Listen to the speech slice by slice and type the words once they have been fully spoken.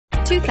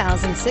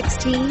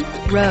2016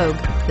 Rogue.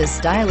 The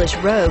stylish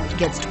Rogue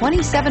gets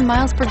 27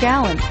 miles per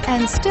gallon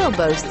and still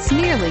boasts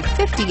nearly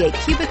 58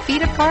 cubic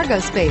feet of cargo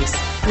space.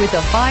 With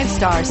a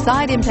 5-star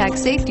side impact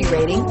safety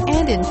rating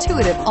and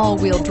intuitive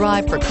all-wheel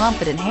drive for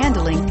confident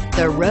handling,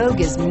 the Rogue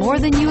is more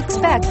than you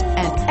expect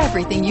and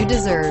everything you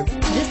deserve.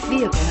 This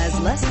vehicle has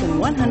less than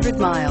 100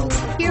 miles.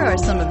 Here are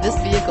some of this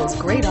vehicle's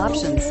great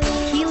options: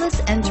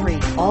 keyless entry,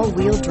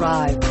 all-wheel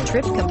drive,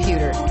 trip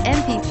computer,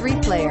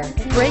 MP3 player,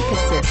 brake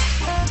assist,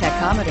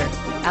 tachometer,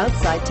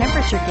 outside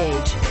temperature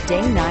gauge,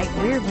 day-night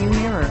rear view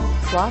mirror,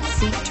 cloth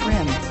seat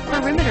trim,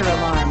 perimeter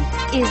alarm.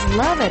 Is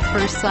love at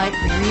first sight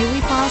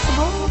really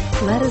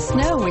possible? Let us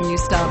know when you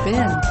stop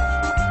in.